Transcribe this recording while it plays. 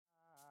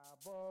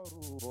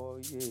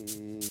Àbọ̀rùbọ̀yè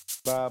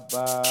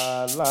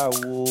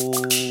babaláwo.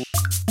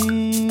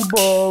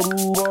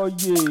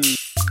 Ìbọ̀rùbọ̀yè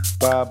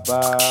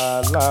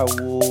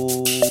babaláwo.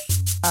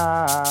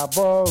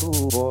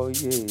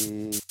 Àbọ̀rùbọ̀yè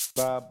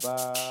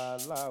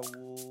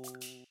babaláwo.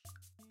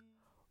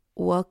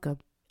 Welcome.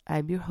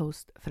 I'm your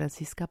host,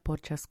 Francisca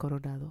Porchas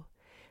Coronado.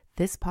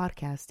 This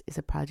podcast is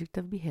a project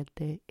of Mi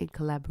Gente in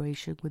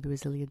collaboration with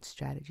Resilience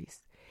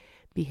Strategies.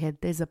 Mi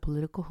Gente is a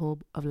political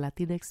home of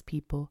Latinx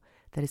people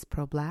that is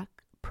pro-Black,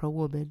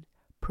 pro-woman,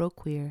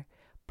 pro-queer,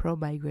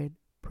 pro-migrant,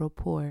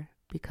 pro-poor,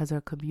 because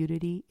our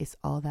community is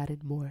all that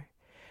and more.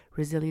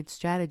 Resilience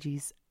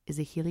Strategies is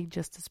a healing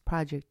justice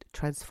project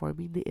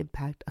transforming the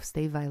impact of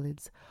state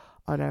violence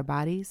on our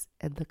bodies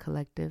and the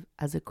collective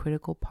as a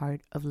critical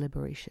part of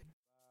liberation.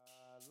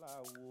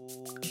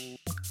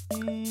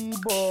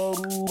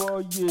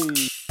 Ìbọ̀rùbọ̀yè.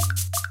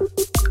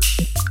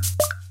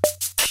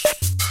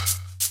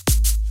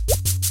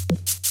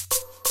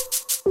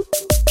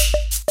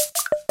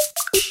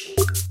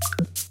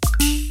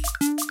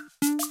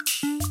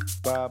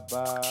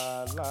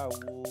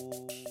 Babaláwo.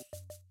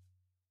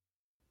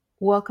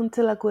 Welcome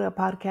to La Cura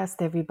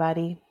Podcast,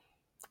 everybody.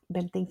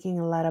 Been thinking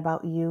a lot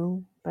about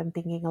you, been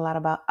thinking a lot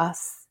about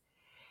us,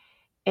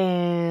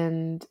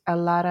 and a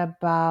lot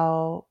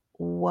about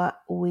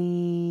what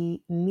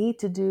we need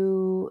to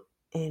do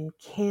and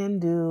can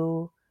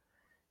do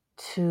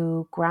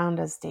to ground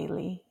us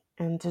daily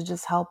and to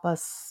just help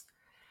us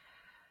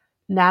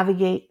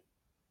navigate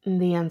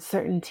the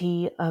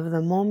uncertainty of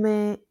the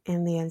moment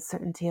and the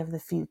uncertainty of the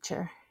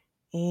future.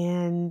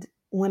 And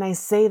when I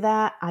say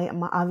that, I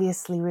am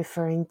obviously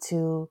referring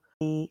to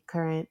the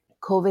current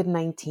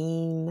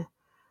COVID-19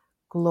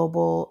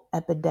 global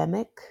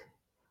epidemic,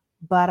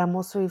 but I'm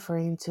also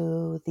referring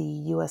to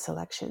the US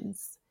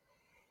elections.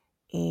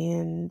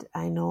 And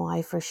I know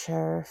I for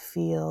sure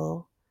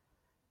feel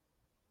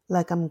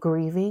like I'm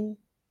grieving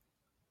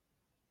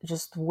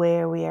just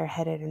where we are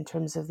headed in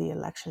terms of the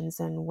elections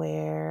and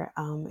where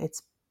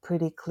it's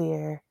pretty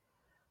clear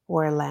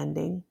we're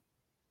landing.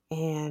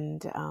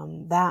 And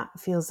that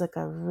feels like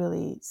a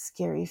really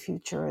scary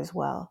future as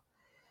well.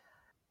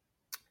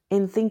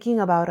 In thinking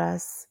about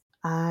us,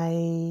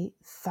 I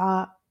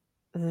thought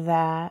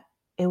that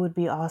it would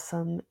be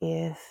awesome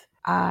if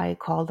I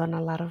called on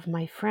a lot of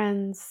my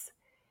friends,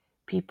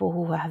 people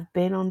who have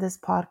been on this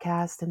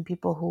podcast and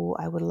people who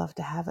I would love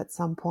to have at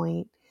some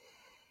point,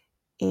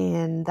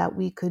 and that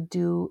we could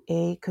do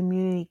a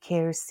community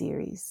care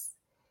series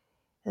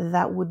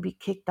that would be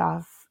kicked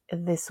off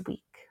this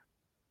week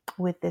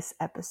with this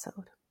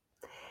episode.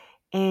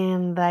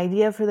 And the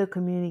idea for the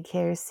community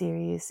care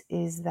series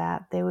is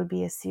that there would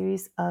be a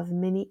series of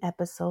mini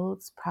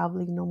episodes,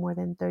 probably no more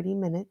than 30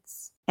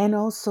 minutes. And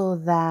also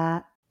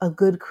that a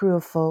good crew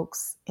of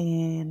folks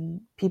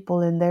and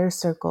people in their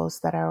circles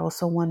that are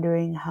also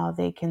wondering how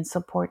they can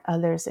support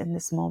others in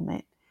this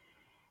moment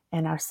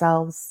and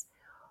ourselves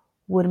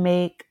would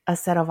make a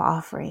set of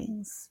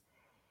offerings.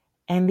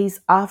 And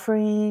these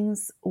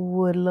offerings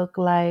would look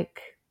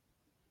like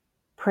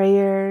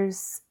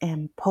prayers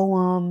and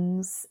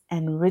poems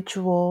and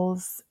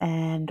rituals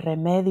and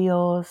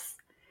remedios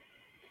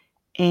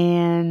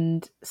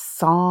and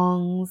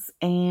songs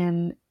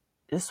and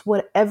just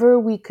whatever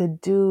we could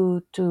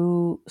do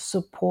to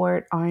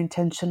support our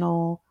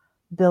intentional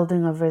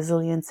building of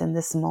resilience in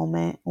this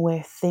moment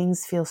where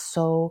things feel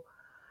so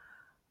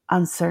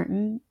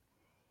uncertain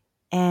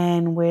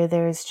and where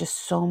there's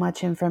just so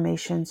much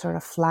information sort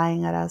of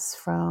flying at us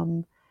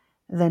from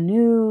the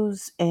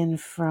news and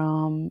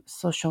from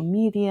social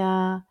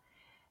media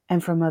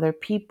and from other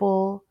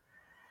people.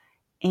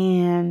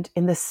 And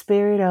in the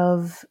spirit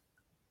of,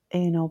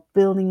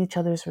 building each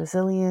other's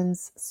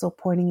resilience,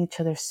 supporting each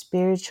other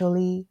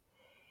spiritually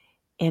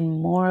and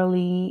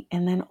morally,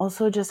 and then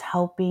also just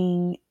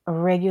helping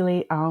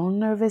regulate our own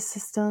nervous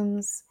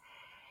systems.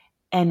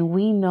 And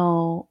we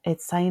know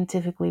it's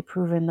scientifically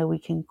proven that we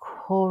can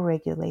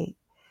co-regulate.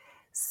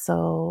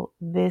 So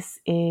this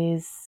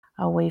is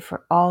a way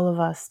for all of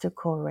us to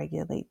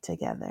co-regulate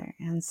together.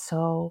 And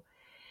so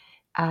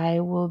I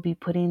will be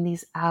putting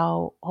these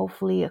out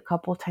hopefully a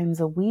couple times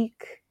a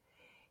week.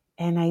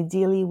 And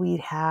ideally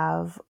we'd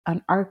have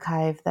an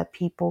archive that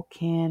people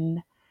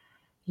can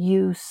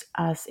use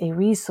as a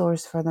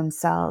resource for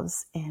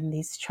themselves in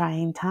these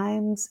trying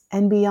times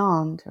and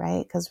beyond,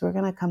 right? Because we're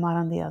going to come out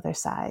on the other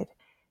side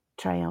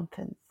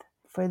triumphant.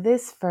 For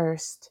this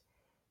first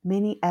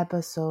mini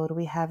episode,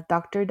 we have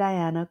Dr.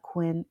 Diana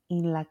Quinn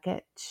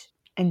Inlaquech,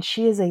 and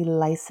she is a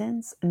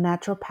licensed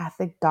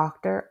naturopathic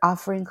doctor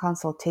offering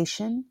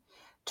consultation,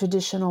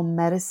 traditional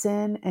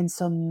medicine, and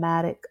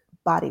somatic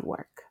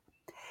bodywork.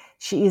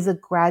 She is a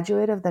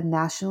graduate of the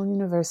National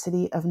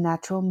University of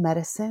Natural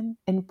Medicine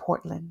in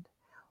Portland,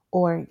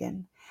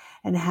 Oregon,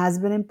 and has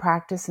been in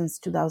practice since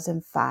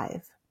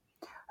 2005.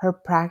 Her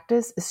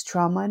practice is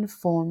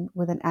trauma-informed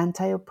with an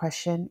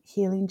anti-oppression,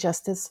 healing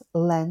justice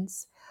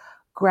lens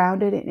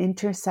grounded in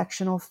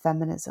intersectional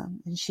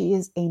feminism, and she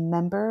is a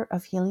member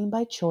of Healing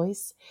by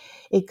Choice,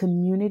 a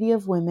community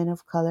of women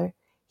of color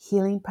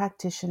healing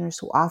practitioners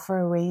who offer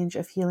a range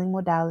of healing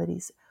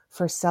modalities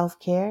for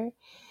self-care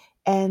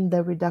and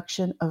the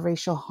reduction of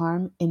racial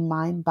harm in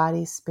mind,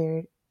 body,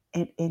 spirit,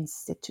 and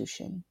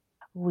institution.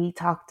 We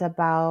talked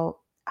about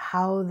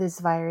how this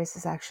virus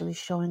is actually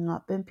showing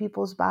up in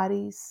people's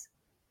bodies,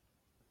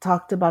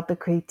 talked about the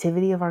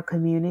creativity of our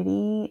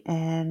community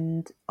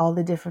and all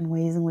the different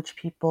ways in which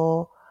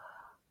people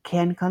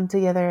can come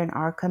together and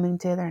are coming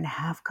together and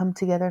have come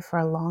together for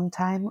a long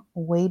time,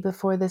 way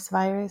before this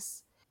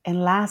virus.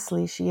 And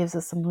lastly, she gives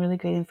us some really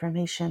great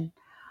information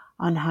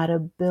on how to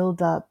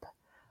build up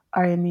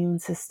our immune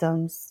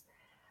systems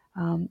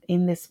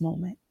in this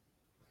moment.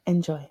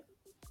 Enjoy.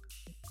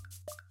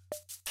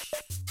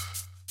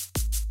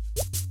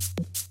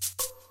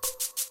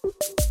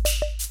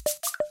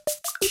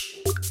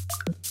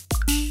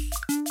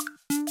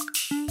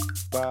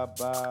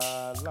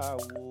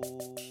 Babalawo.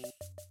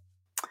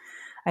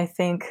 I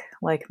think,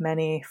 like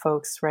many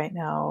folks right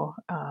now,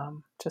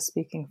 just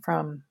speaking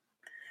from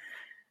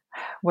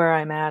where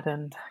I'm at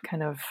and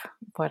kind of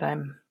what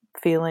I'm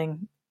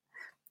feeling,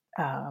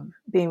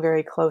 being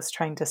very close,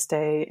 trying to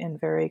stay in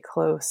very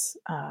close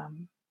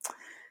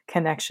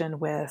connection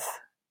with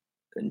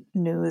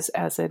news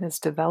as it is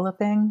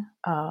developing,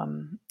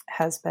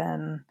 has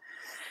been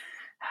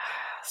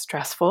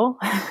stressful.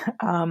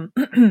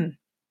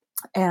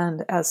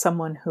 And as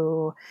someone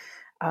who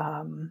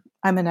I'm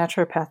a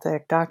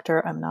naturopathic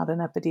doctor. I'm not an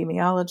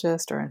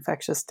epidemiologist or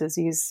infectious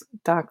disease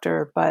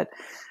doctor, but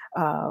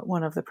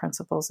one of the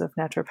principles of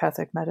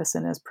naturopathic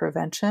medicine is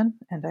prevention.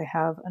 And I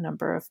have a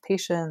number of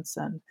patients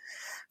and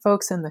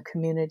folks in the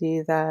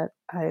community that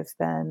I've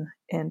been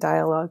in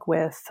dialogue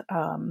with,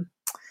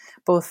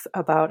 both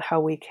about how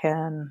we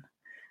can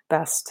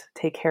best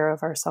take care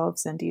of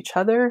ourselves and each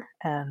other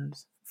and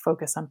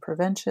focus on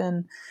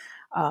prevention.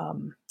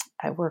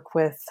 I work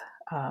with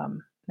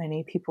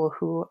many people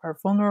who are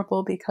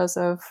vulnerable because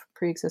of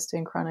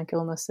pre-existing chronic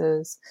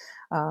illnesses,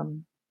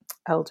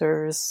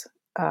 elders.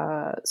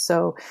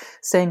 So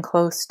staying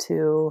close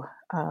to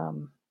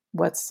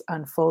what's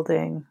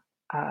unfolding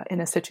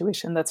in a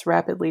situation that's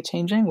rapidly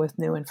changing with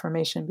new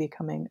information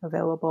becoming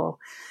available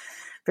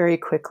very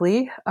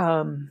quickly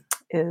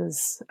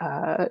is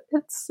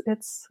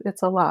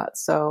it's a lot.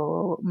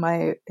 So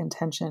my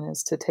intention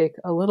is to take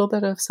a little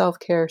bit of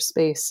self-care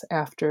space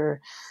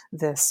after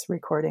this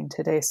recording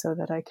today so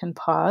that I can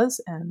pause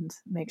and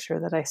make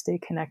sure that I stay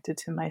connected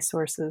to my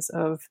sources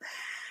of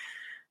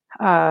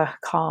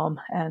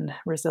calm and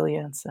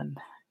resilience, and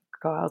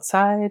go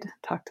outside,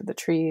 talk to the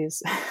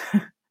trees,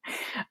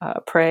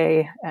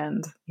 pray,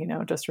 and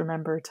just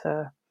remember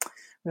to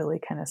really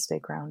kind of stay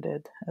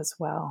grounded as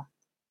well.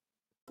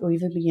 Or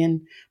even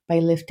begin by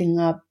lifting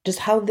up just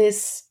how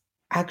this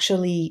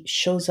actually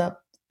shows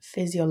up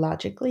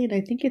physiologically. And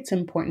I think it's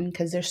important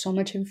because there's so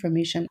much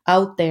information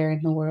out there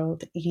in the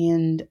world,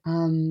 and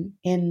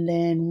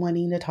then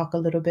wanting to talk a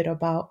little bit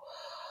about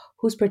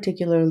who's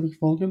particularly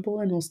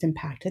vulnerable and most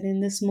impacted in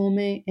this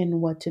moment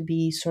and what to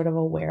be sort of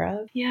aware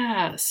of.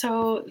 Yeah,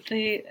 so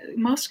the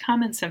most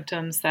common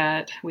symptoms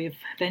that we've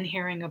been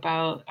hearing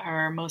about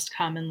are most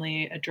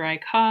commonly a dry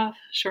cough,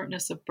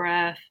 shortness of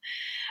breath,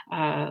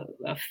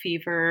 a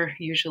fever,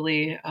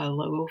 usually a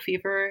low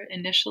fever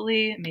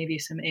initially, maybe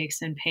some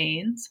aches and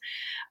pains.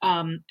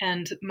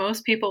 And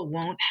most people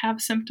won't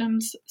have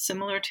symptoms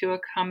similar to a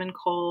common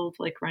cold,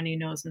 like runny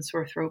nose and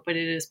sore throat, but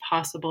it is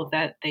possible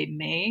that they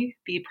may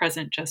be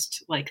present just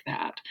like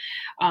that.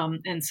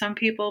 And some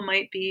people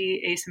might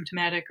be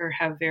asymptomatic or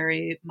have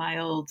very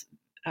mild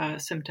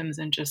symptoms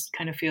and just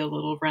kind of feel a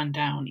little run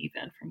down,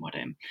 even from what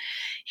I'm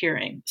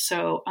hearing.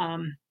 So,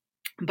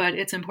 but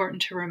it's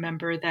important to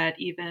remember that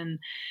even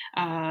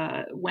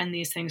when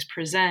these things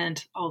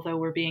present, although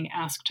we're being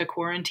asked to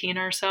quarantine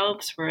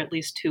ourselves for at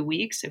least 2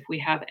 weeks if we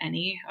have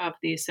any of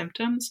these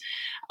symptoms,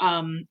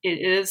 it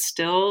is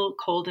still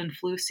cold and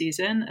flu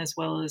season as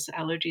well as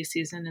allergy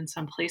season in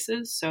some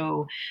places.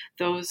 So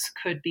those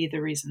could be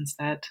the reasons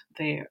that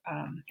they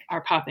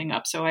are popping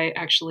up. So I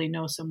actually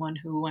know someone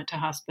who went to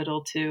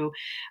hospital to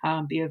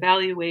be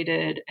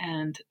evaluated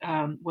and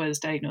was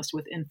diagnosed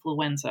with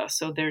influenza.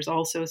 So there's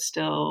also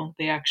still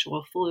the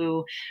actual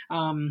flu.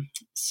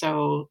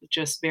 So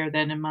just bear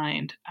that in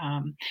mind.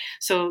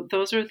 So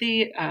those are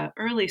the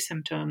early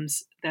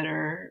symptoms that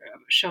are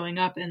showing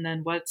up. And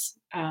then what's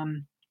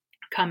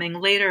coming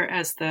later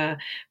as the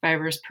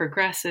virus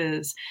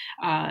progresses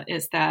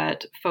is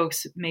that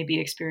folks may be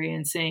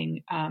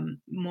experiencing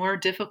more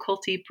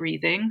difficulty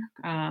breathing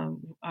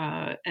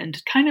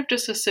and kind of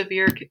just a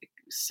severe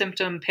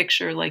symptom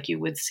picture like you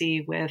would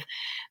see with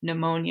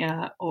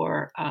pneumonia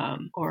or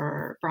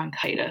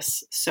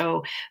bronchitis.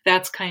 So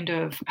that's kind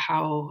of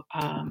how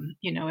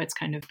it's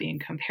kind of being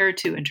compared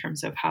to in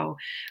terms of how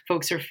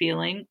folks are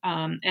feeling.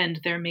 And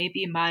there may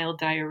be mild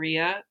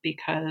diarrhea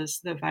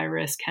because the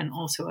virus can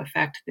also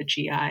affect the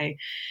GI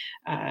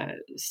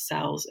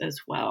cells as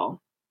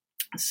well.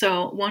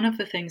 So one of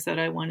the things that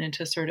I wanted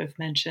to sort of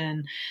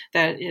mention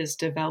that is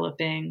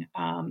developing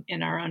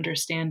in our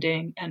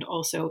understanding and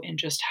also in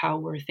just how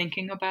we're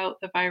thinking about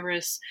the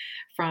virus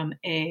from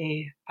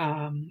a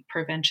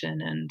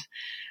prevention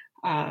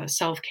and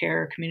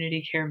self-care,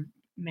 community care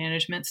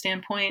management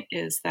standpoint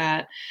is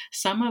that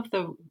some of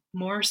the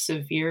more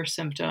severe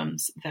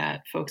symptoms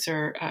that folks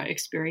are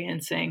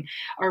experiencing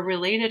are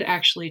related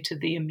actually to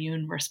the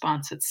immune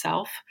response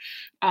itself.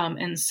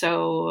 And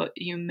so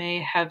you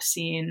may have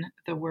seen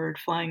the word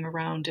flying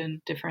around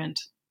in different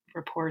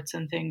reports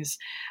and things.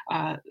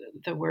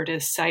 The word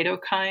is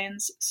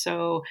cytokines.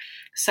 So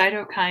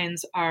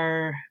cytokines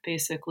are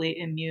basically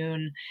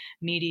immune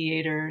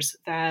mediators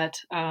that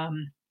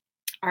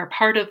are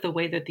part of the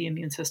way that the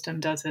immune system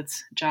does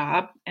its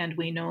job. And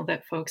we know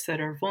that folks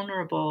that are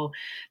vulnerable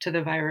to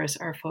the virus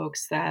are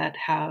folks that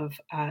have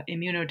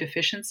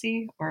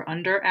immunodeficiency or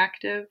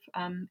underactive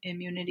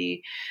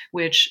immunity,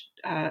 which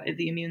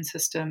the immune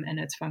system and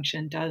its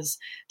function does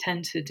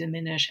tend to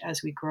diminish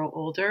as we grow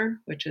older,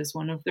 which is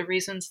one of the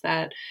reasons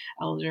that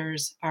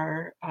elders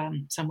are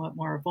somewhat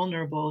more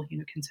vulnerable,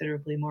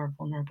 considerably more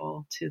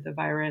vulnerable to the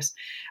virus.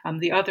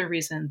 The other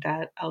reason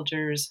that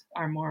elders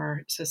are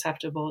more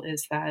susceptible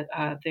is that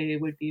they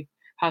would be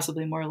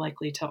possibly more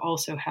likely to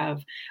also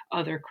have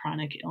other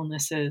chronic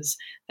illnesses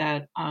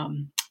that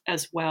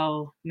as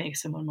well make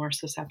someone more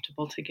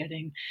susceptible to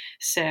getting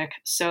sick.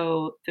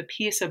 So the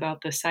piece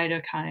about the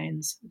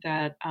cytokines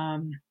that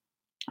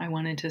I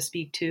wanted to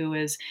speak to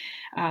is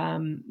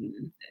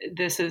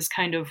this is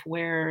kind of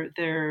where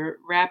they're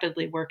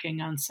rapidly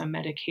working on some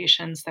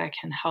medications that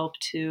can help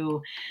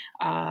to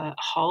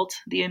halt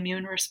the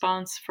immune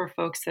response for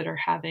folks that are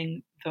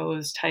having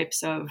those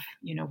types of,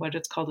 what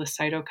it's called a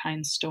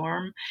cytokine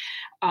storm.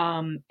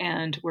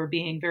 And we're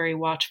being very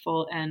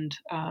watchful and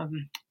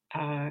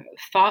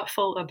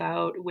thoughtful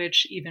about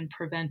which even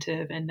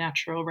preventive and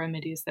natural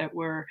remedies that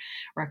we're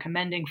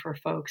recommending for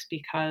folks,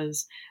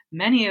 because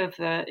many of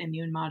the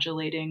immune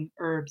modulating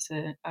herbs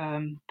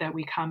that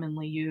we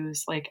commonly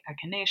use, like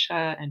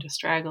echinacea and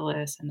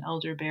astragalus and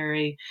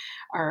elderberry,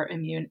 are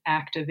immune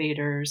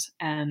activators,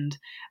 and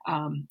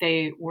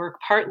they work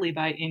partly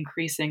by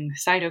increasing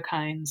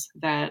cytokines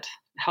that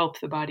help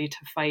the body to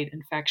fight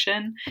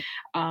infection.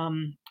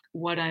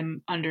 What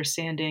I'm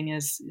understanding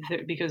is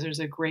that, because there's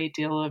a great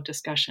deal of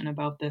discussion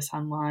about this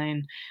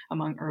online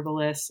among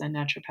herbalists and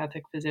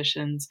naturopathic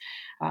physicians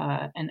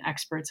and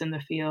experts in the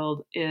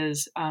field,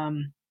 is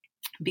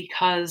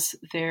because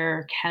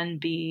there can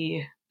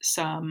be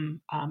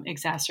some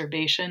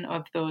exacerbation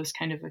of those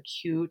kind of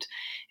acute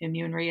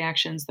immune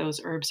reactions.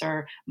 Those herbs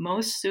are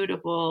most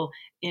suitable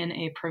in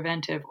a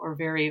preventive or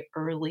very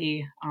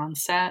early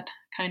onset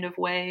kind of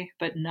way,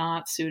 but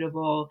not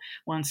suitable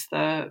once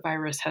the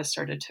virus has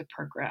started to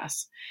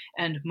progress.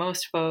 And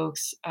most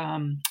folks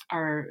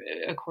are,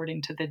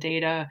 according to the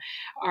data,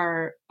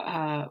 are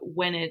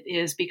when it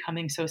is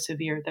becoming so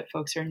severe that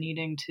folks are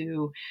needing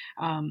to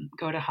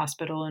go to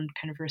hospital and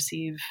kind of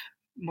receive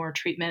more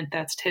treatment,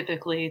 that's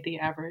typically the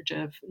average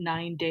of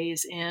 9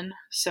 days in.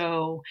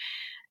 So,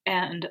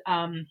 and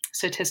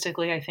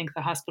statistically, I think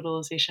the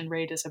hospitalization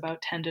rate is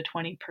about 10 to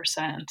 20%.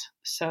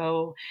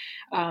 So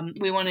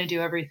we want to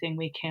do everything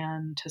we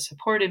can to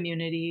support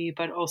immunity,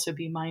 but also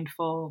be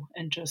mindful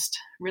and just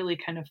really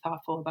kind of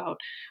thoughtful about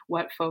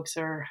what folks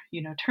are,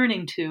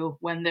 turning to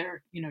when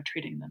they're,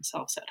 treating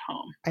themselves at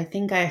home. I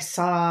think I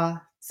saw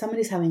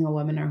somebody's having a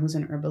webinar who's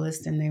an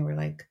herbalist, and they were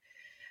like,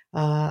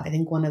 I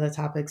think one of the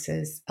topics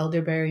is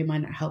elderberry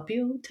might not help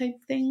you type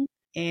thing.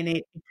 And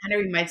it kind of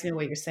reminds me of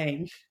what you're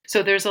saying.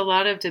 So there's a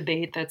lot of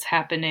debate that's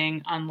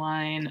happening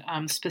online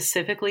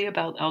specifically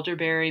about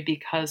elderberry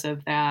because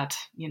of that,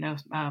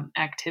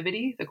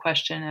 activity. The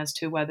question as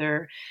to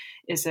whether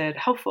is it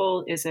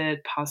helpful, is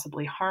it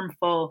possibly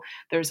harmful?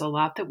 There's a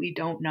lot that we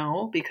don't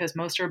know because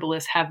most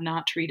herbalists have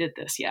not treated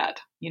this yet.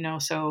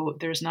 So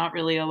there's not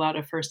really a lot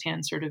of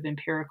firsthand sort of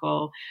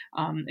empirical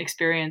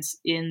experience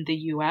in the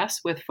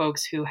US with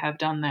folks who have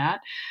done that.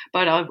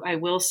 But I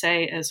will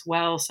say as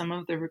well, some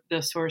of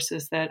the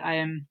sources that I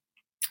am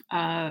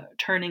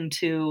turning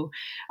to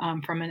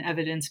from an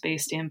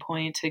evidence-based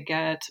standpoint to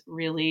get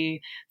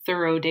really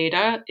thorough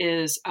data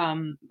is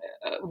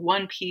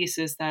one piece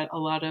is that a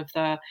lot of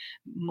the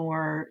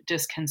more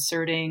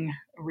disconcerting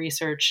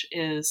research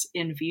is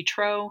in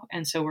vitro.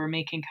 And so we're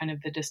making kind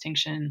of the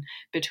distinction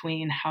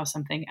between how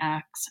something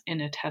acts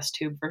in a test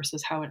tube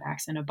versus how it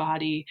acts in a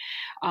body.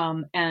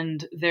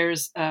 And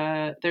there's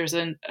a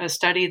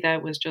study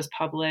that was just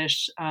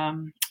published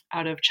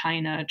out of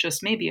China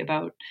just maybe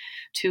about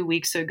 2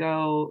 weeks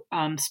ago,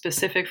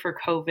 specific for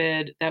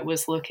COVID, that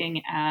was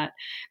looking at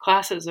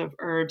classes of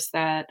herbs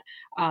that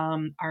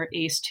are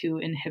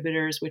ACE2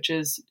 inhibitors, which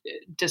is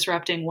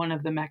disrupting one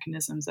of the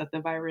mechanisms that the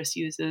virus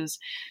uses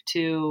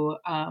to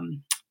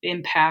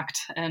impact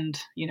and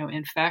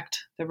infect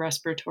the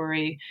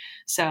respiratory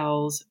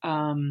cells.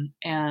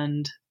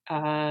 And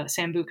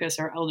Sambucus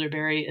or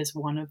elderberry is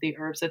one of the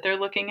herbs that they're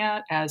looking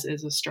at, as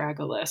is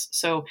astragalus.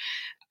 So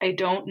I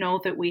don't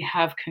know that we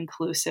have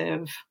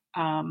conclusive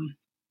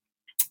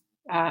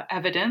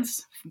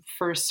evidence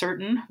for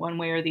certain one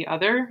way or the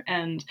other.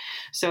 And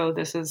so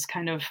this is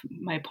kind of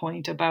my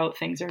point about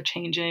things are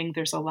changing.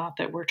 There's a lot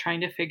that we're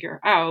trying to figure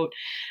out.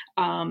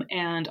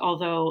 And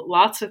although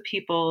lots of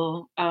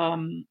people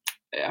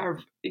are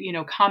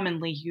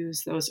commonly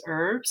use those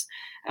herbs.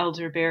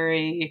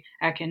 Elderberry,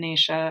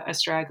 echinacea,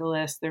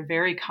 astragalus, they're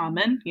very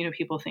common.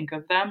 People think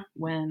of them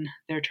when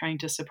they're trying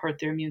to support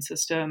their immune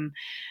system,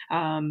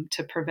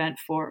 to prevent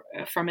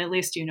from at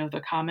least,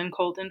 the common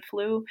cold and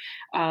flu.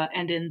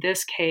 And in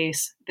this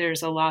case,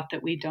 there's a lot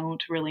that we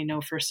don't really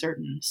know for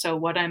certain. So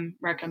what I'm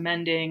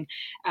recommending,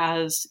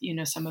 as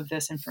some of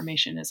this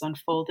information is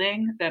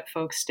unfolding, that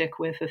folks stick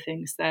with the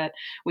things that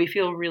we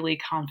feel really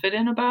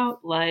confident about,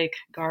 like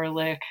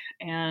garlic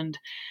and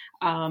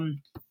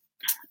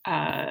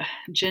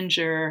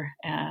ginger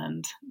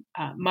and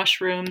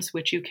mushrooms,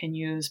 which you can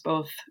use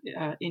both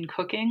in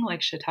cooking,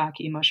 like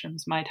shiitake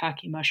mushrooms,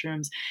 maitake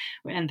mushrooms,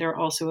 and they're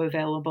also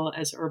available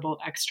as herbal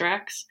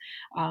extracts.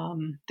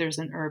 There's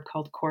an herb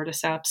called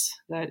cordyceps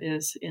that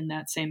is in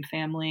that same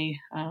family,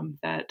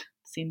 that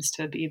seems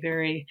to be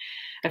very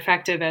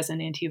effective as an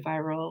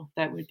antiviral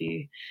that would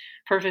be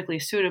perfectly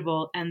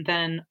suitable. And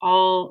then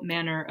all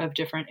manner of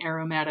different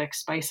aromatic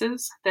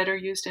spices that are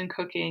used in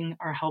cooking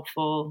are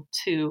helpful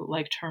too,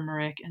 like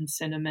turmeric and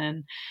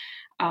cinnamon,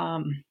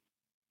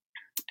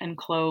 and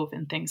clove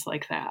and things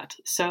like that.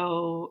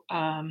 So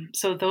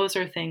those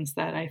are things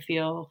that I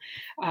feel,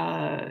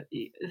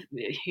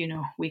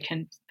 we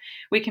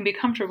can be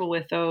comfortable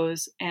with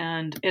those.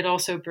 And it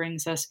also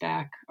brings us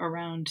back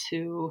around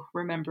to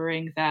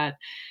remembering that,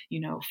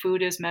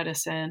 food is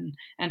medicine,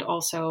 and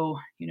also,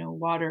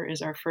 water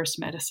is our first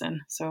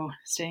medicine. So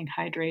staying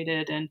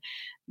hydrated and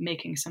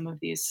making some of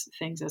these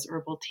things as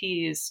herbal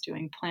teas,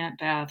 doing plant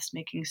baths,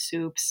 making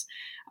soups,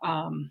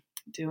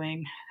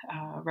 doing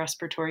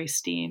respiratory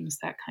steams,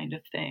 that kind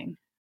of thing.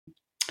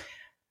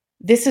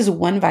 This is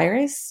one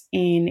virus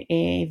in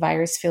a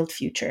virus-filled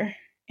future.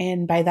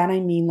 And by that,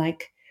 I mean,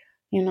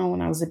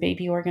 when I was a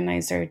baby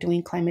organizer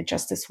doing climate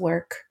justice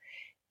work,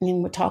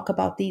 and we talk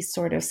about these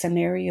sort of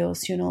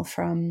scenarios,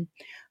 from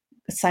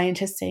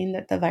scientists saying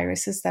that the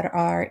viruses that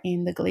are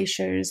in the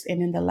glaciers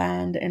and in the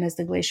land, and as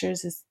the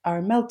glaciers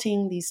are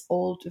melting, these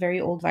very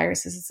old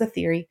viruses, it's a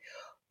theory,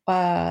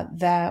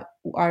 that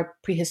are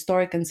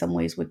prehistoric in some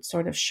ways, would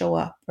sort of show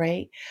up,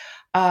 right?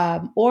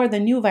 Or the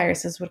new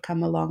viruses would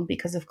come along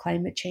because of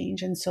climate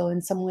change. And so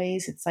in some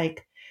ways, it's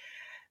like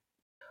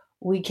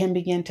we can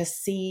begin to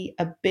see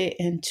a bit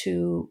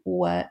into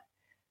what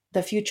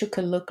the future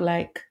could look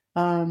like,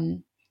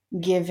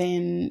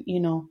 given,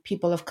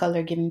 people of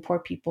color, given poor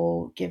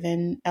people,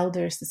 given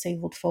elders,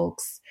 disabled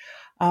folks,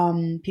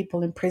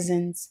 people in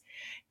prisons.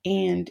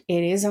 And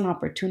it is an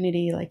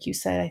opportunity, like you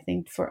said, I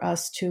think, for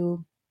us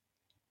to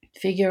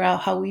figure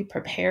out how we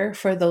prepare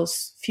for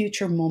those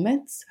future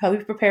moments, how we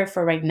prepare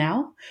for right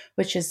now,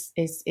 which is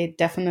it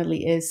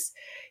definitely is.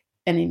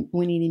 And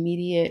we need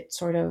immediate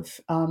sort of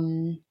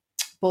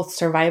both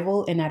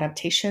survival and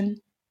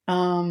adaptation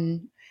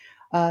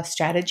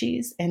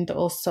strategies. And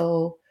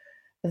also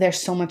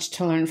there's so much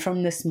to learn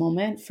from this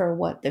moment for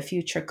what the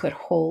future could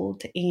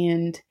hold.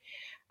 And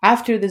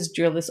after this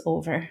drill is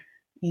over,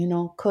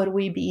 could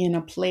we be in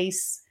a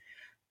place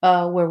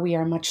where we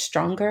are much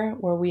stronger,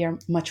 where we are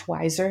much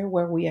wiser,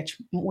 where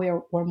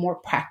we're more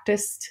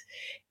practiced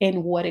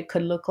in what it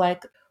could look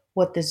like,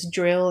 what this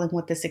drill and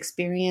what this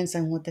experience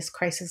and what this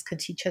crisis could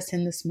teach us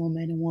in this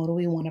moment, and what do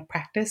we want to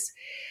practice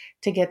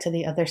to get to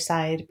the other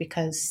side,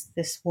 because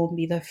this won't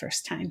be the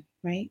first time,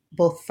 right?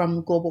 Both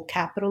from global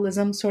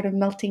capitalism sort of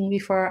melting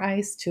before our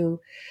eyes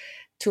to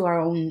our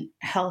own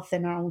health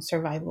and our own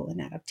survival and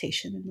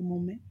adaptation in the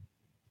moment.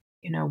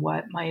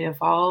 What might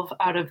evolve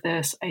out of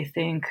this, I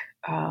think,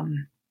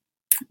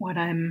 what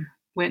I'm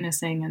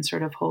witnessing and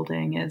sort of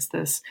holding is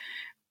this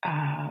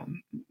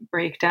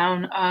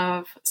breakdown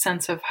of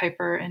sense of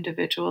hyper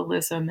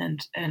individualism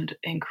and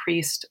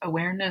increased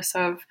awareness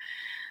of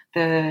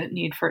the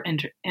need for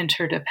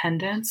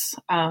interdependence.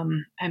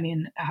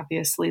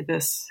 Obviously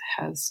this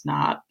it's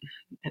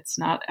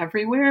not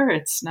everywhere.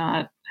 It's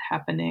not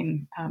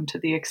happening to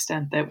the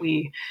extent that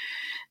we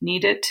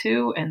need it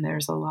to. And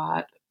there's a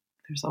lot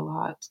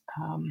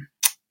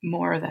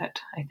more that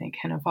I think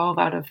can evolve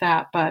out of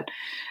that. But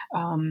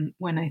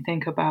when I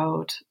think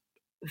about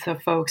the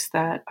folks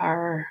that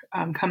are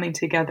coming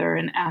together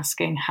and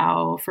asking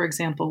how, for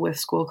example, with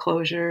school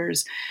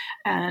closures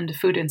and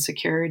food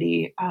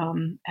insecurity,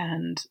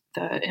 and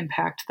the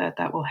impact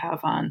that will have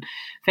on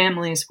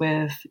families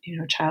with,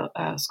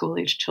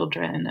 school-age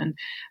children, and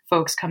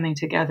folks coming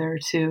together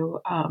to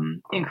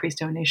increase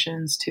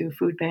donations to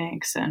food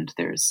banks. And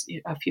there's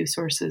a few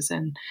sources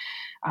in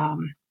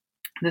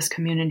this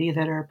community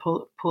that are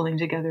pulling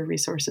together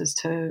resources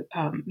to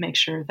make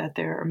sure that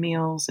there are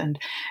meals. And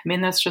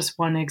that's just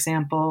one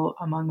example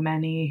among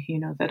many,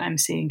 that I'm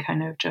seeing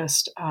kind of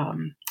just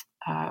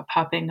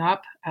popping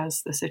up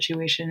as the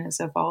situation is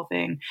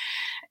evolving.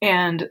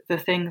 And the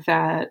thing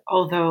that,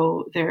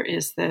 although there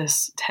is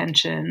this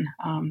tension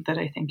that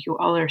I think you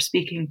all are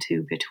speaking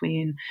to,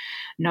 between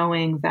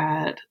knowing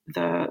that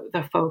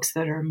the folks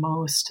that are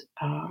most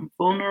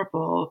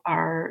vulnerable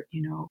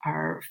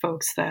are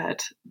folks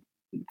that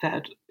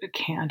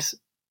can't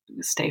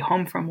stay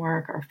home from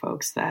work, are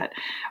folks that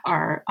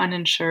are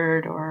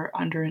uninsured or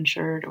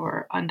underinsured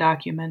or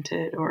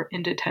undocumented or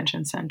in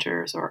detention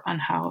centers or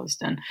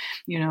unhoused. And,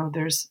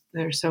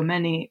 there's so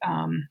many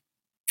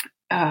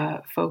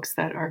folks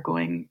that are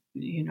going,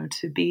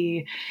 to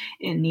be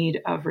in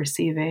need of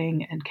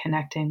receiving and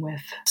connecting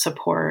with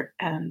support.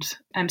 And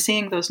I'm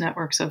seeing those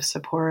networks of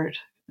support.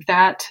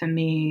 That to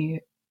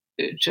me,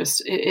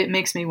 it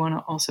makes me want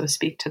to also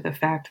speak to the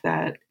fact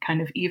that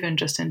kind of even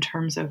just in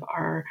terms of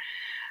our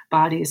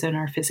bodies and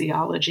our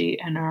physiology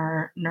and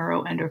our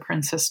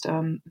neuroendocrine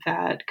system,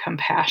 that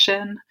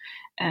compassion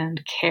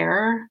and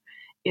care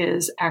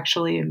is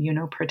actually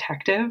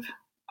immunoprotective.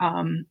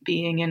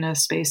 Being in a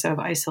space of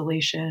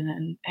isolation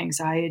and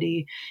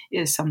anxiety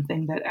is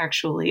something that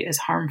actually is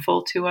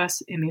harmful to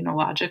us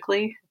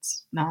immunologically.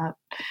 It's not,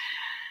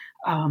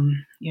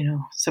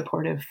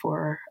 supportive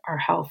for our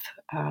health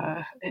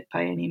by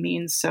any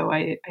means. So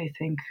I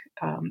think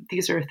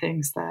these are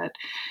things that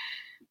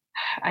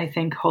I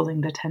think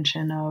holding the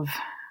tension of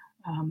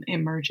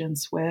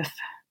emergence with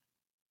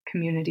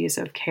communities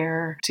of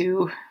care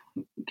do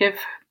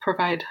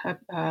provide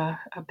a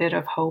bit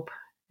of hope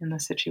in the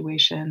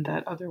situation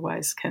that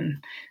otherwise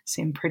can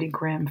seem pretty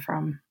grim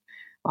from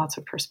lots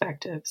of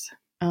perspectives.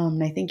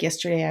 I think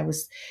yesterday I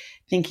was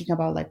thinking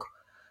about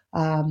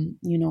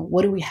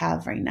what do we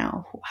have right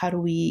now? How do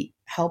we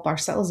help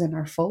ourselves and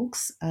our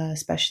folks,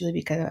 especially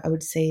because I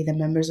would say the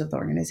members of the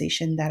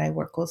organization that I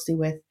work closely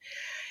with,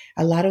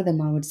 a lot of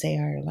them I would say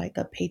are like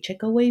a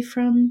paycheck away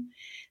from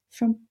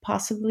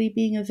possibly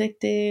being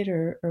evicted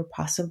or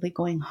possibly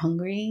going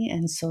hungry.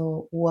 And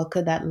so what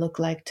could that look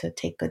like to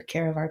take good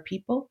care of our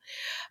people?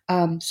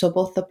 So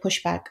both the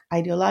pushback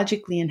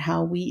ideologically and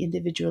how we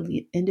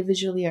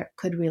individually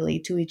could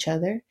relate to each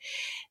other.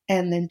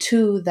 And then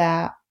two,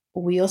 that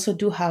we also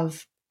do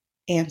have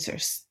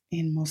answers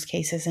in most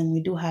cases. And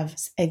we do have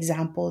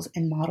examples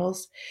and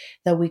models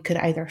that we could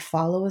either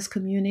follow as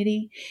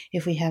community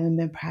if we haven't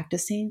been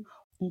practicing.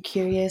 I'm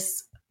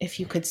curious if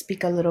you could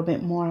speak a little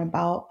bit more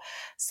about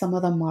some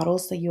of the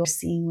models that you're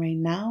seeing right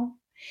now.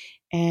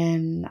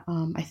 And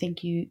I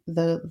think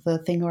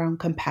the thing around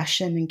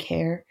compassion and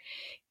care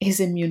is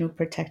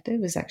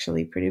immunoprotective is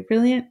actually pretty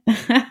brilliant.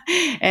 And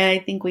I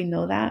think we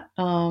know that.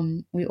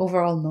 We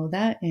overall know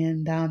that.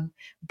 And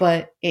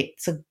but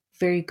it's a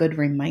very good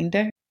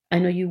reminder. I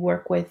know you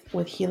work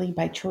with Healing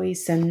by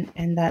Choice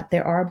and that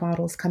there are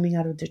models coming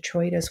out of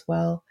Detroit as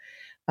well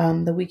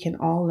that we can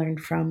all learn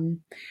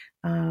from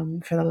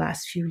for the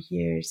last few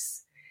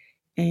years.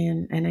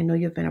 And I know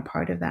you've been a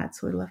part of that,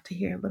 so we'd love to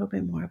hear a little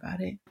bit more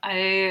about it.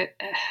 I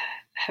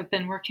have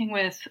been working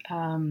with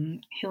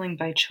Healing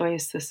by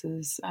Choice. This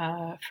is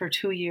for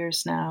 2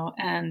 years now,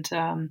 and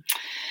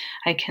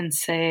I can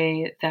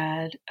say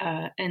that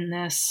in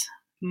this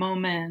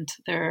moment,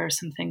 there are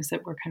some things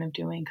that we're kind of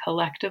doing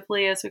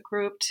collectively as a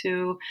group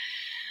to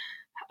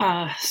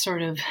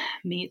sort of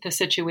meet the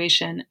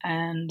situation.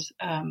 And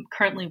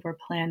currently, we're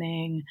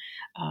planning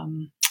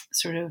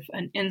sort of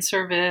an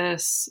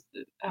in-service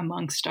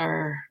amongst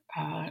our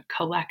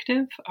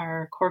collective,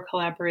 our core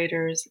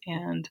collaborators,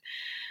 and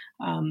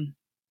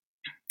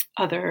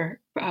other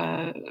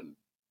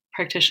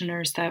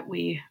practitioners that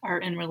we are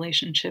in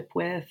relationship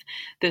with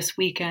this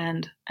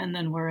weekend. And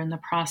then we're in the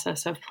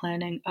process of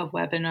planning a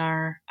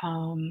webinar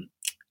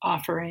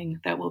offering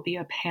that will be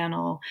a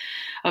panel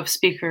of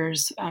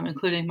speakers,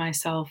 including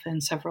myself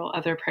and several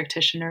other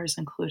practitioners,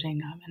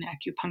 including an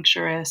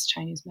acupuncturist,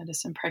 Chinese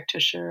medicine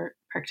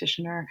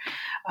practitioner,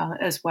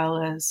 as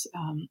well as,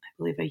 I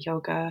believe, a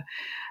yoga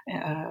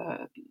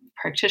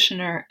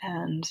practitioner,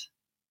 and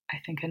I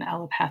think an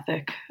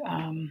allopathic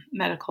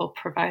medical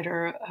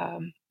provider,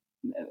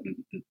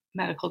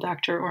 medical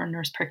doctor or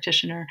nurse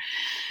practitioner,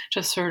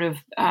 just sort of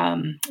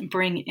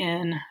bring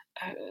in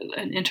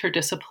an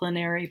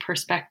interdisciplinary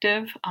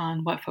perspective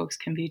on what folks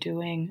can be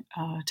doing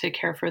to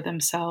care for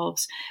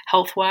themselves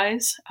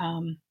health-wise,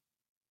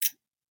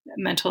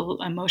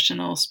 mental,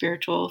 emotional,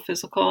 spiritual,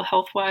 physical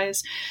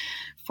health-wise,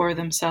 for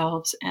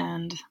themselves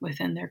and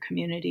within their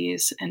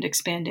communities, and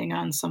expanding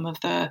on some of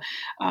the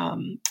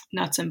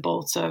nuts and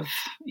bolts of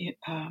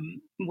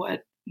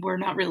what we're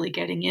not really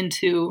getting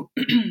into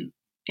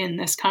in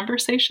this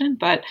conversation,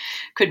 but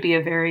could be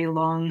a very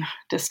long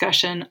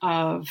discussion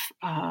of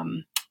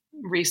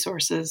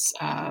resources,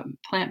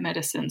 plant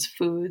medicines,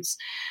 foods,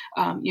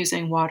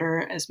 using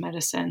water as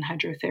medicine,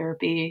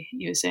 hydrotherapy,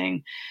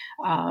 using,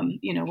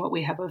 what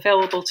we have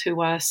available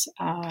to us,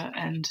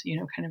 and,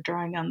 kind of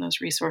drawing on those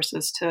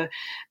resources to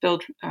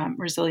build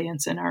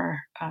resilience in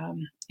our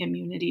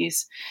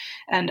immunities,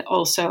 and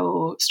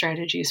also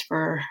strategies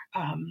for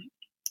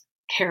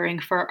caring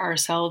for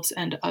ourselves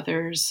and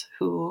others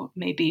who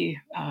may be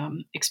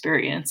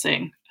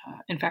experiencing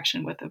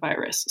infection with the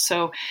virus.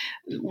 So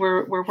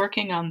we're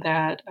working on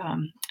that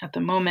at the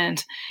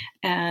moment.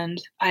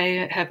 And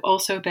I have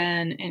also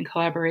been in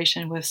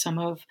collaboration with some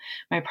of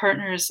my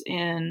partners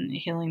in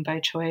Healing by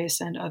Choice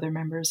and other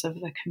members of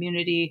the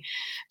community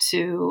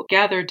to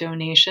gather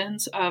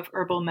donations of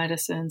herbal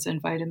medicines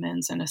and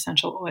vitamins and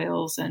essential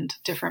oils and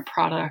different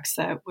products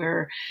that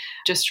we're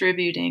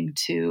distributing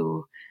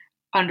to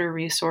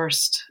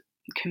under-resourced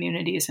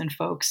communities and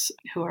folks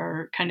who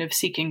are kind of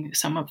seeking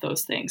some of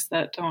those things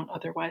that don't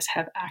otherwise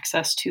have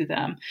access to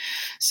them.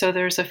 So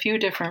there's a few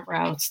different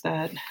routes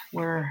that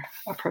we're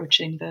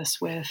approaching this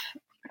with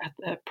at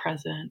the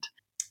present.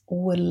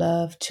 Would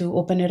love to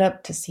open it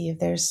up to see if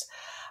there's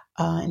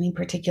any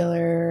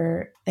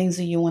particular things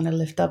that you want to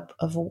lift up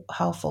of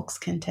how folks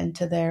can tend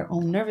to their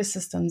own nervous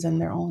systems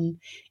and their own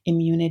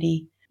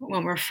immunity.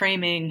 When we're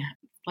framing,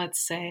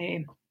 let's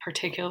say,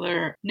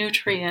 particular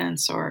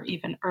nutrients or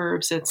even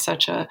herbs, it's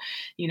such a,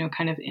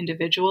 kind of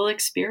individual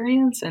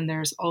experience. And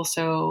there's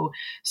also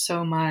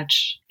so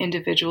much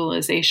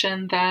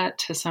individualization that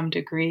to some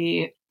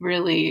degree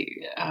really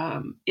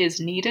is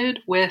needed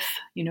with,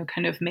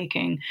 kind of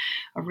making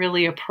a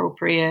really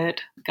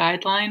appropriate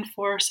guideline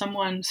for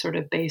someone sort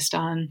of based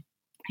on,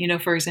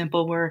 for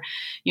example, we're,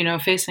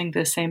 facing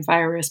the same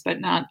virus, but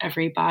not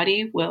every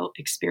body will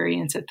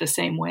experience it the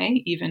same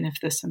way, even if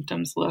the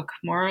symptoms look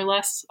more or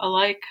less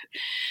alike.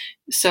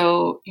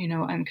 So,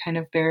 I'm kind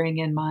of bearing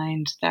in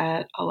mind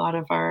that a lot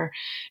of our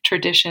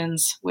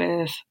traditions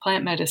with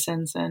plant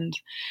medicines and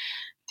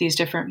these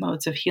different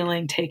modes of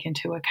healing take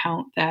into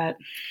account that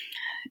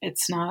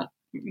it's not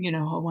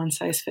a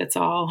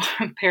one-size-fits-all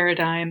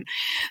paradigm.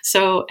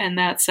 So, and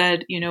that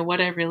said, what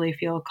I really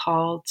feel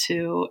called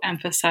to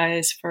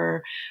emphasize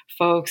for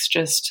folks,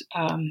 just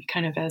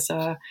kind of as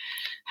a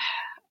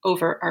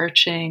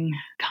overarching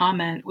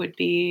comment, would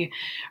be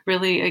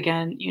really,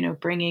 again,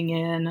 bringing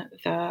in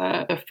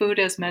the food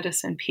as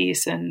medicine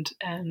piece and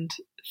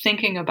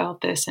thinking about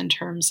this in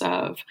terms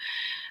of,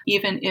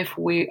 even if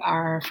we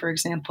are, for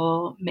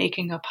example,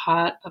 making a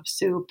pot of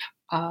soup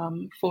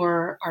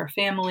for our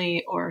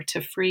family or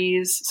to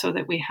freeze so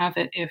that we have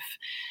it if,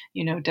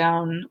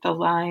 down the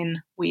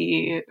line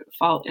we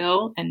fall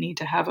ill and need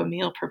to have a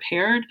meal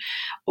prepared,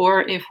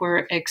 or if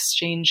we're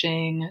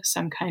exchanging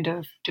some kind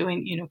of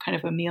doing, kind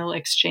of a meal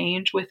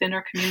exchange within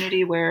our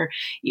community where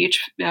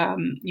each,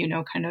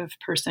 kind of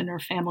person or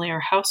family or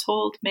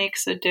household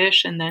makes a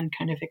dish and then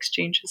kind of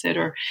exchanges it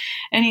or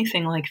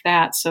anything like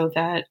that, so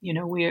that,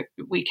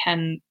 we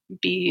can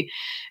be,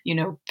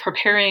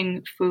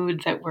 preparing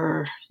food that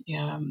we're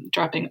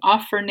dropping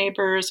off for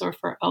neighbors or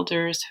for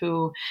elders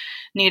who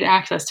need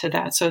access to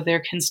that. So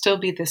there can still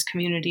be this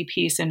community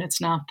piece, and it's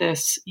not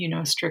this,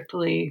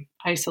 strictly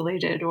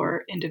isolated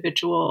or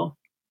individual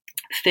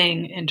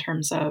thing in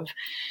terms of,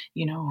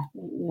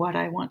 what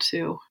I want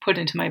to put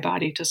into my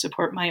body to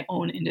support my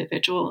own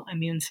individual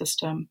immune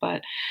system.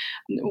 But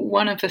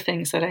one of the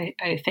things that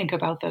I think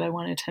about that I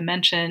wanted to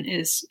mention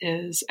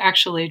is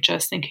actually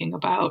just thinking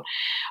about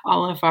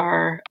all of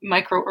our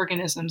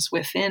microorganisms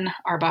within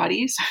our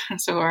bodies.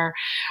 So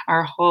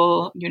our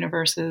whole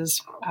universe is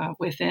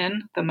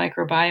within the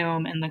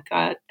microbiome and the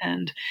gut,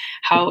 and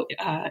how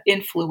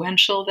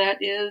influential that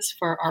is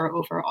for our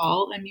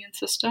overall immune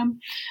system.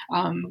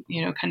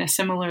 Kind of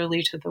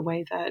similarly to the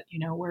way that,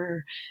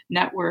 we're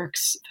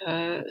networks,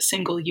 the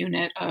single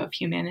unit of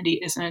humanity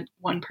isn't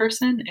one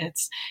person,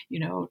 it's,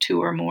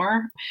 two or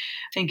more.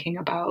 Thinking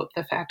about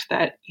the fact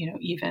that,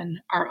 even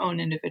our own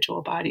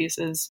individual bodies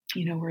is,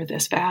 we're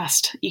this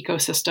vast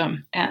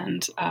ecosystem,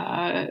 and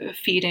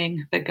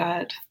feeding the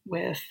gut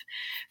with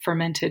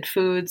fermented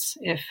foods,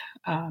 if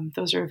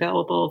those are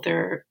available,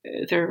 they're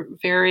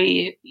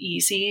very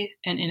easy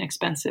and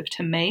inexpensive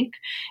to make.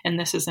 And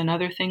this is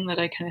another thing that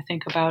I kind of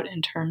think about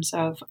in terms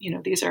of,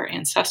 these are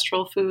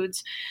ancestral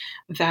foods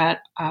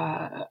that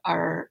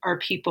our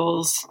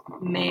peoples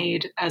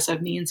made as a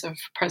means of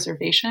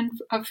preservation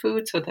of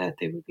food so that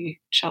they would be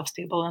shelf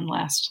stable and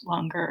last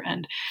longer.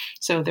 And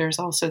so there's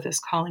also this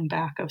calling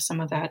back of some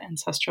of that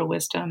ancestral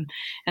wisdom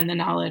and the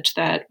knowledge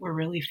that we're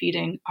really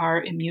feeding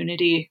our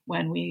immunity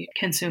when we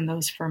consume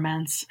those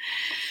ferments.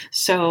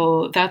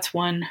 So that's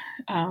one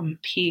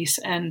piece.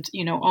 And,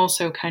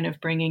 also kind of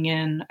bringing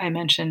in, I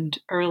mentioned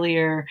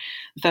earlier,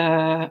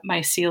 the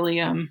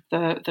mycelium,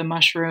 the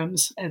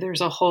mushrooms.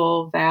 There's a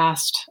whole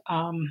vast,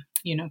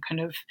 kind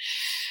of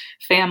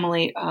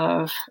family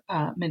of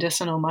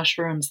medicinal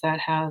mushrooms that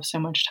have so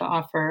much to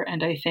offer.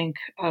 And I think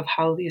of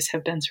how these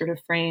have been sort of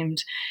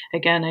framed.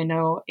 Again, I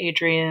know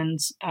Adrienne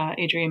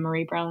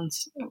Maree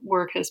Brown's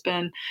work has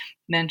been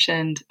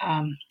mentioned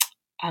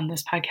on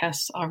this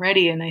podcast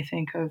already. And I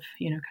think of,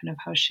 kind of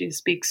how she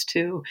speaks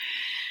to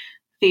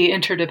the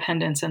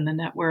interdependence and the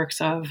networks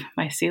of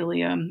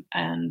mycelium.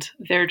 And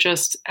they're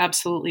just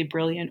absolutely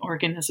brilliant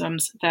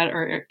organisms that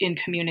are in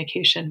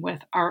communication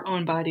with our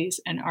own bodies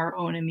and our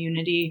own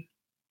immunity,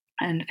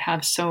 and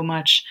have so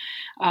much,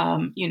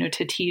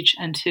 to teach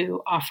and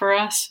to offer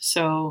us.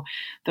 So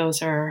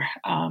those are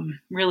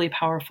really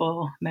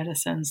powerful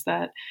medicines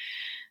that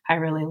I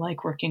really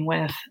like working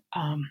with.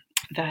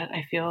 that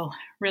I feel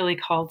really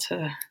called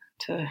to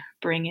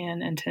bring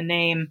in and to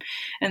name.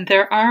 And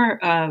there are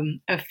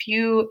a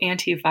few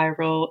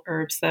antiviral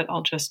herbs that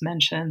I'll just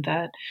mention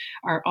that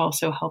are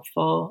also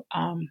helpful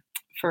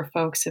for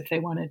folks if they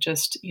want to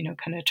just,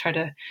 kind of try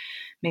to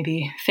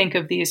maybe think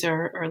of these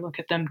or look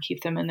at them,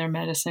 keep them in their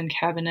medicine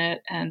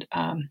cabinet. And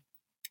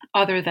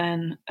other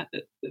than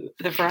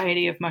the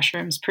variety of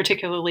mushrooms,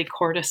 particularly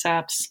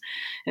cordyceps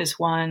is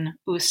one.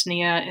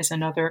 Usnea is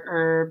another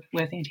herb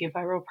with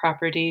antiviral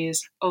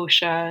properties.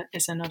 Osha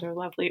is another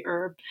lovely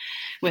herb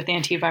with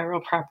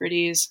antiviral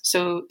properties.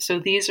 So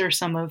these are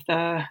some of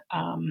the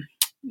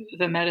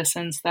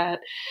medicines that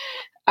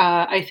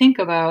I think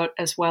about,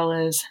 as well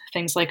as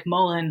things like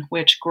mullein,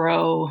 which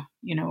grow,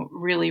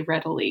 really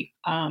readily.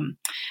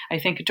 I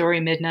think Dory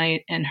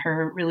Midnight, in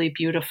her really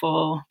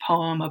beautiful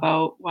poem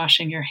about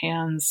washing your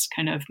hands,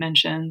 kind of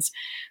mentions,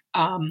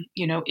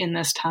 in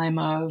this time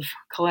of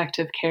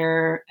collective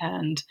care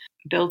and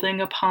building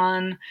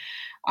upon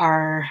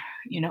our,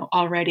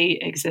 already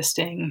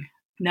existing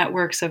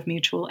networks of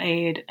mutual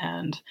aid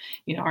and,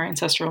 our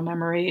ancestral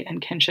memory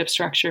and kinship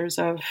structures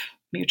of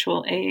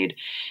mutual aid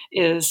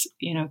is,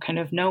 kind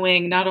of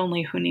knowing not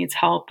only who needs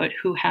help, but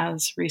who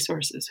has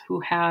resources,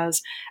 who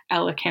has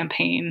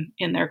elecampane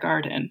in their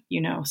garden,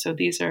 So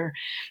these are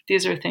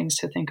things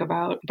to think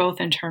about,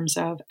 both in terms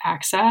of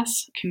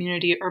access,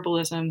 community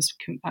herbalisms,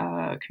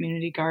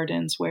 community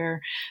gardens,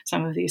 where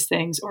some of these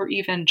things, or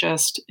even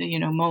just,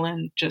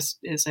 mullein just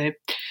is a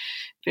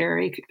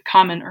very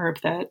common herb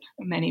that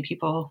many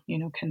people,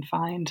 can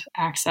find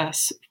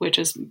access, which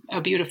is a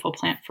beautiful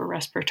plant for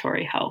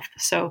respiratory health.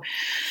 So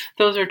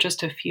those are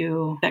just a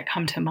few that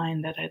come to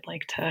mind that I'd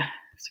like to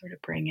sort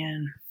of bring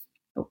in.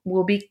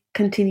 We'll be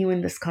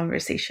continuing this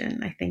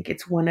conversation. I think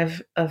it's one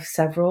of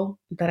several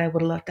that I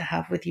would love to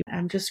have with you.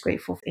 I'm just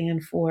grateful,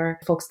 and for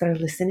folks that are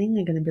listening,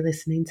 are going to be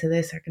listening to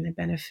this, are going to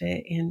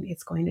benefit, and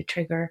it's going to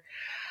trigger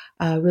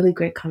really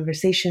great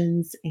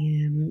conversations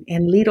and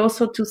lead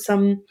also to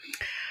some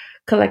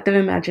collective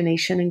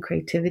imagination and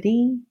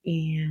creativity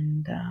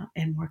and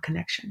more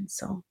connection.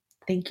 So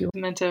thank you.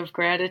 Sentiment of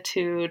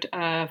gratitude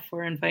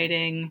for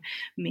inviting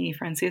me,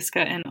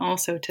 Francisca, and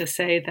also to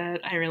say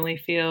that I really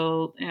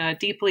feel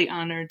deeply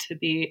honored to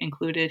be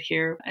included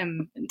here.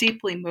 I'm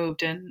deeply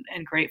moved and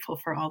grateful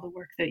for all the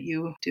work that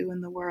you do in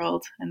the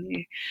world and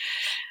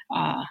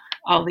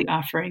all the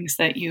offerings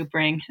that you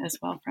bring as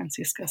well,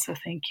 Francisca. So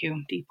thank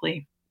you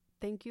deeply.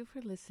 Thank you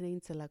for listening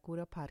to La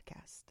Cura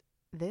Podcast.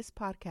 This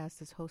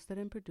podcast is hosted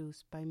and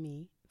produced by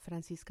me,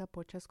 Francisca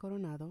Porchas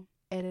Coronado,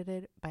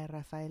 edited by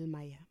Rafael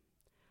Maya.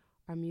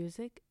 Our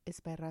music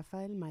is by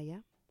Rafael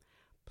Maya.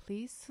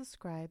 Please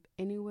subscribe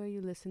anywhere you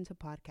listen to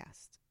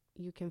podcasts.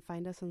 You can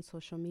find us on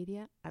social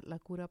media at La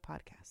Cura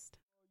Podcast.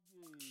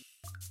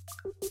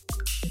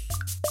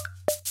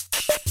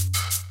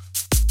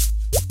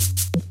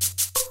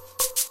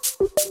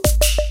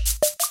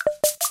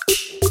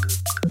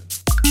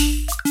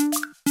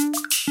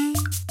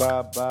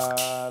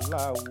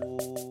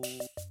 Babalawo.